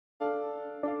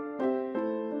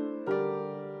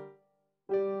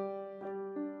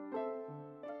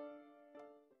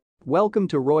Welcome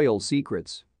to Royal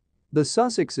Secrets. The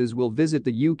Sussexes will visit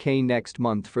the UK next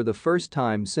month for the first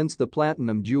time since the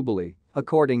Platinum Jubilee,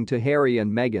 according to Harry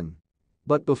and Meghan.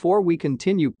 But before we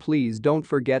continue, please don't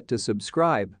forget to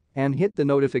subscribe and hit the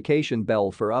notification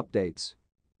bell for updates.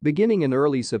 Beginning in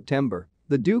early September,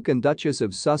 the Duke and Duchess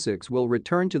of Sussex will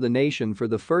return to the nation for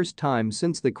the first time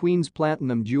since the Queen's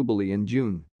Platinum Jubilee in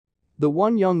June. The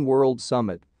One Young World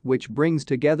Summit, which brings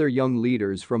together young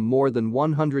leaders from more than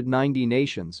 190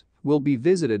 nations, will be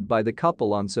visited by the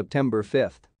couple on September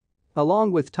 5.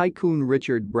 Along with tycoon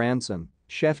Richard Branson,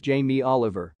 chef Jamie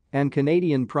Oliver, and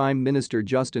Canadian Prime Minister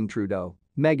Justin Trudeau,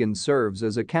 Meghan serves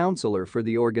as a counselor for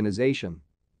the organization.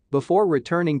 Before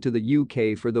returning to the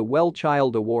UK for the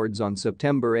Wellchild Awards on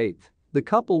September 8, the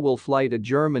couple will fly to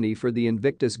Germany for the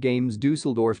Invictus Games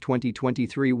Dusseldorf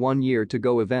 2023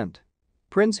 one-year-to-go event.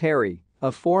 Prince Harry,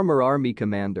 a former army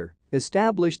commander,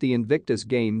 established the Invictus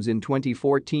Games in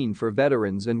 2014 for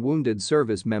veterans and wounded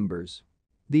service members.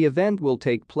 The event will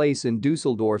take place in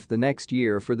Dusseldorf the next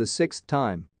year for the sixth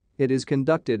time. It is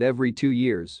conducted every 2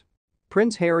 years.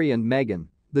 Prince Harry and Meghan,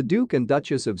 the Duke and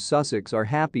Duchess of Sussex, are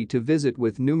happy to visit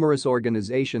with numerous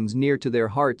organizations near to their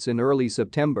hearts in early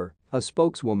September, a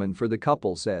spokeswoman for the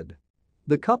couple said.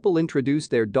 The couple introduced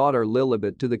their daughter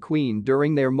Lilibet to the Queen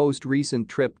during their most recent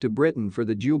trip to Britain for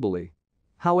the Jubilee.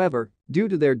 However, due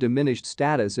to their diminished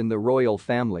status in the royal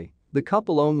family, the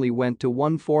couple only went to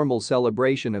one formal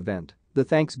celebration event, the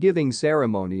Thanksgiving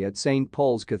ceremony at St.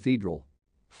 Paul's Cathedral.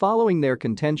 Following their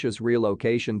contentious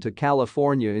relocation to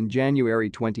California in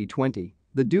January 2020,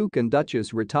 the Duke and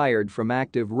Duchess retired from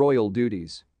active royal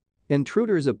duties.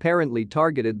 Intruders apparently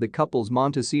targeted the couple's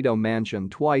Montecito mansion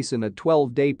twice in a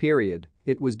 12-day period,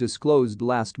 it was disclosed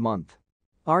last month.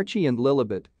 Archie and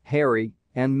Lilibet, Harry,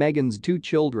 and Meghan's 2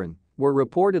 children, were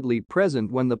reportedly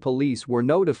present when the police were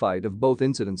notified of both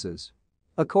incidences.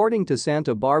 According to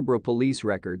Santa Barbara police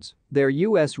records, their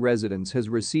U.S. residence has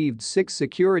received 6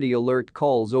 security alert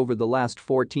calls over the last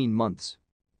 14 months.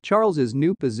 Charles's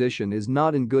new position is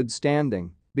not in good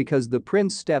standing because the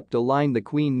prince stepped a line the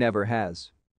Queen never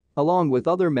has. Along with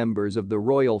other members of the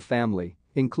royal family,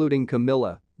 including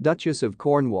Camilla, Duchess of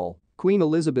Cornwall, Queen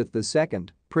Elizabeth II,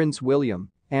 Prince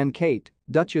William, and Kate,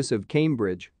 Duchess of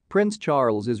Cambridge, Prince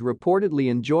Charles is reportedly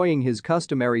enjoying his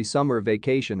customary summer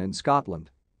vacation in Scotland.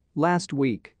 Last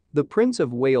week, the Prince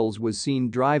of Wales was seen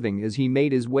driving as he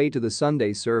made his way to the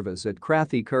Sunday service at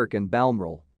Crathy Kirk in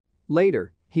Balmoral.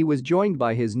 Later, he was joined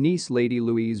by his niece Lady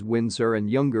Louise Windsor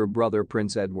and younger brother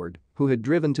Prince Edward, who had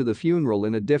driven to the funeral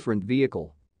in a different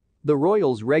vehicle. The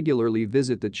royals regularly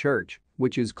visit the church,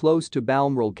 which is close to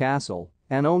Balmoral Castle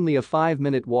and only a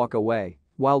 5-minute walk away,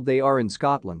 while they are in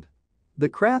Scotland. The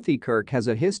Crathy Kirk has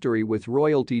a history with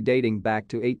royalty dating back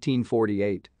to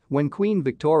 1848, when Queen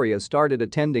Victoria started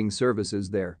attending services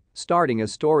there, starting a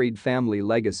storied family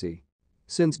legacy.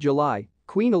 Since July,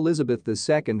 Queen Elizabeth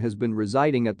II has been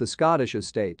residing at the Scottish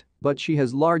estate, but she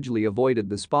has largely avoided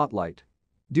the spotlight.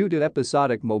 Due to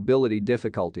episodic mobility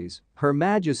difficulties, Her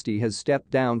Majesty has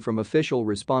stepped down from official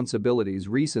responsibilities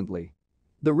recently.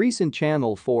 The recent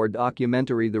Channel 4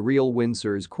 documentary The Real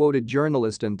Windsors quoted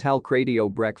journalist and talk radio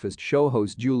breakfast show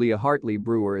host Julia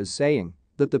Hartley-Brewer as saying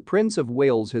that the Prince of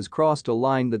Wales has crossed a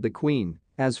line that the Queen,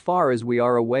 as far as we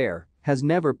are aware, has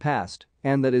never passed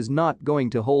and that is not going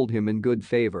to hold him in good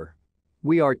favor.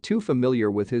 We are too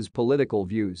familiar with his political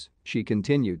views, she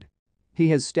continued. He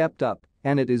has stepped up,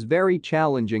 and it is very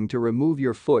challenging to remove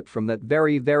your foot from that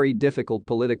very difficult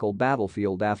political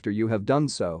battlefield after you have done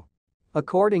so.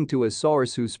 According to a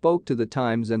source who spoke to The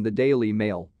Times and the Daily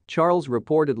Mail, Charles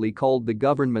reportedly called the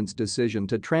government's decision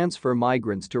to transfer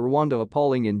migrants to Rwanda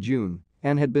appalling in June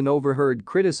and had been overheard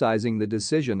criticizing the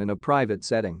decision in a private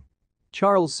setting.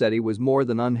 Charles said he was more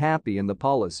than unhappy in the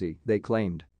policy, they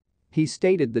claimed. He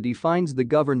stated that he finds the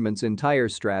government's entire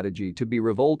strategy to be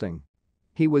revolting.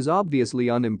 He was obviously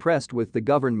unimpressed with the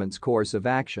government's course of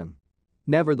action.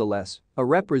 Nevertheless, a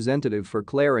representative for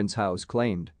Clarence House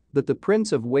claimed that the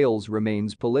Prince of Wales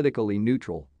remains politically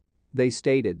neutral. They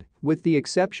stated, with the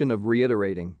exception of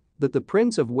reiterating that the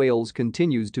Prince of Wales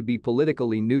continues to be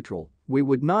politically neutral, we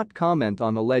would not comment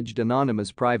on alleged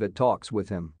anonymous private talks with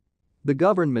him. The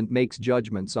government makes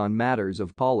judgments on matters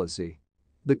of policy.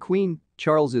 The Queen,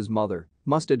 Charles's mother,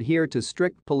 must adhere to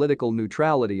strict political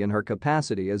neutrality in her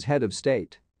capacity as head of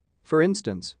state. For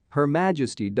instance, Her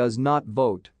Majesty does not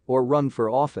vote or run for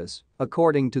office,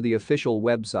 according to the official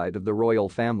website of the royal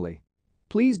family.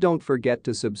 Please don't forget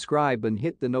to subscribe and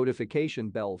hit the notification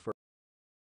bell for